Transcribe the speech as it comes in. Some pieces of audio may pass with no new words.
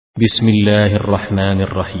بسم الله الرحمن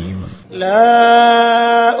الرحيم.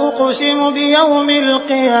 لا أقسم بيوم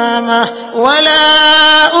القيامة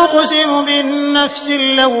ولا أقسم بالنفس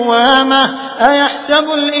اللوامة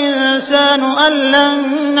أيحسب الإنسان أن لن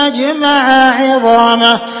نجمع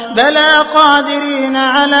عظامه بلى قادرين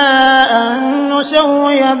على أن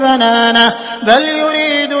نسوي بنانه بل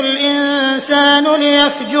يريد الإنسان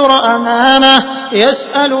ليفجر أمامه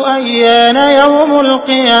يسأل أيان يوم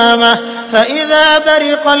القيامة فإذا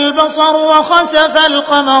برق البصر وخسف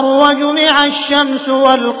القمر وجمع الشمس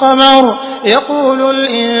والقمر يقول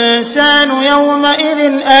الإنسان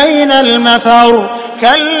يومئذ أين المفر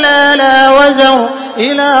كلا لا وزر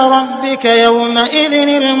إلى ربك يومئذ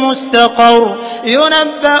المستقر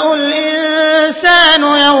ينبأ الإنسان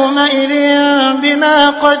يومئذ بما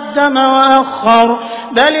قدم وأخر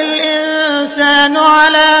بل الإنسان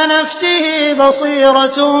على نفسه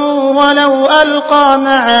بصيرة ولو ألقى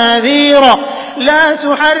معاذيره لا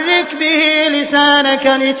تحرك به لسانك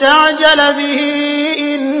لتعجل به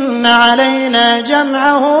إن علينا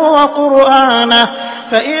جمعه وقرآنه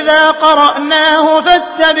فإذا قرأناه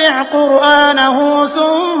فاتبع قرآنه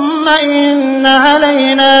ثم إن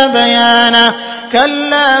علينا بيانه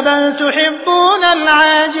كلا بل تحبون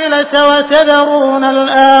العاجلة وتذرون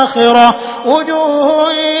الآخرة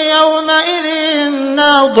وجوه يومئذ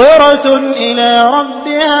ناظرة إلى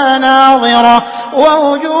ربها ناظرة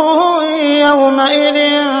ووجوه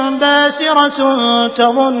يومئذ باسرة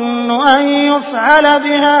تظن أن يفعل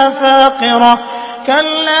بها فاقرة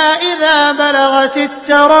كلا إذا بلغت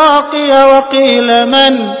التراقي وقيل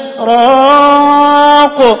من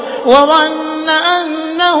راق وظن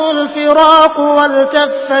أنه الفراق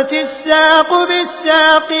والتفت الساق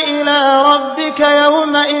بالساق إلى ربك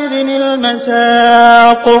يومئذ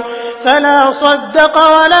المساق فلا صدق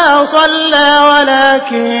ولا صلى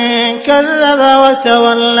ولكن كذب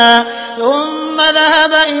وتولى ثم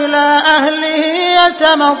ذهب إلى أهله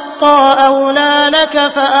يتمطى أولى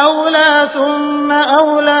لك فأولى ثم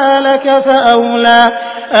أولى لك فأولى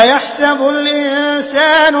أيحسب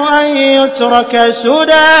الإنسان أن يترك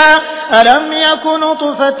سدى ألم يك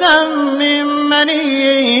نطفة من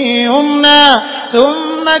مني يمنى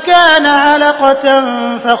ثم كان علقة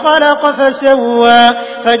فخلق فسوى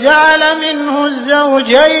فجعل منه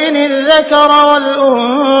الزوجين الذكر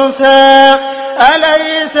والأنثى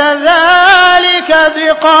أليس ذلك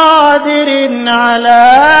بقادر على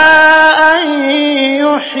أن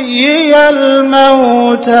يحيي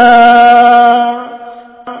الموتى